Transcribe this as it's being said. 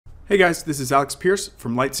Hey guys, this is Alex Pierce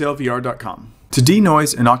from lightsailvr.com. To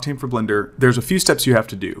denoise in Octane for Blender, there's a few steps you have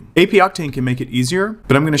to do. AP Octane can make it easier,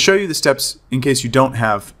 but I'm going to show you the steps in case you don't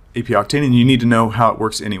have AP Octane and you need to know how it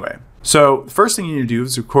works anyway. So the first thing you need to do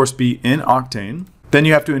is of course be in Octane. Then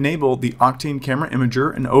you have to enable the Octane camera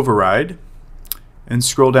imager and override and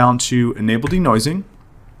scroll down to enable denoising.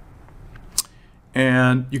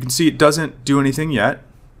 And you can see it doesn't do anything yet.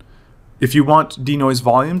 If you want denoise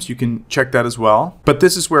volumes, you can check that as well. But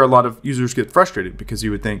this is where a lot of users get frustrated because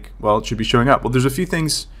you would think, well, it should be showing up. Well, there's a few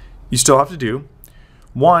things you still have to do.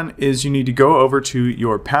 One is you need to go over to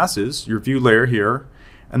your passes, your view layer here,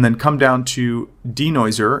 and then come down to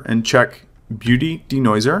Denoiser and check Beauty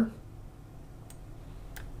Denoiser.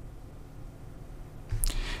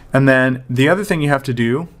 And then the other thing you have to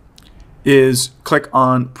do is click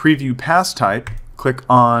on Preview Pass Type, click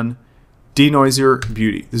on Denoiser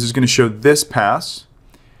Beauty. This is going to show this pass,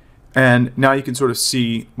 and now you can sort of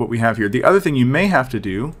see what we have here. The other thing you may have to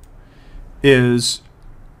do is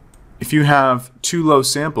if you have too low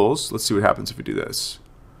samples, let's see what happens if we do this.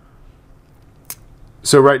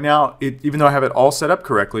 So right now, even though I have it all set up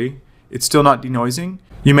correctly, it's still not denoising.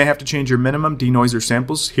 You may have to change your minimum denoiser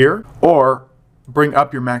samples here or bring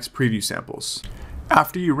up your max preview samples.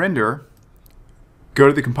 After you render, go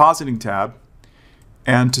to the Compositing tab,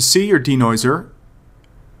 and to see your denoiser,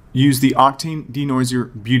 use the Octane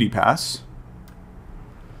Denoiser Beauty Pass.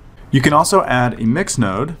 You can also add a mix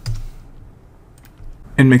node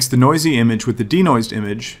and mix the noisy image with the denoised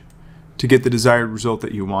image to get the desired result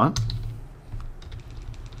that you want.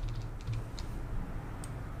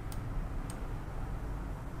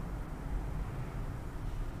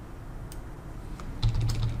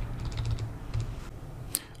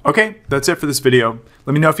 Okay, that's it for this video.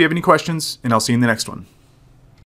 Let me know if you have any questions, and I'll see you in the next one.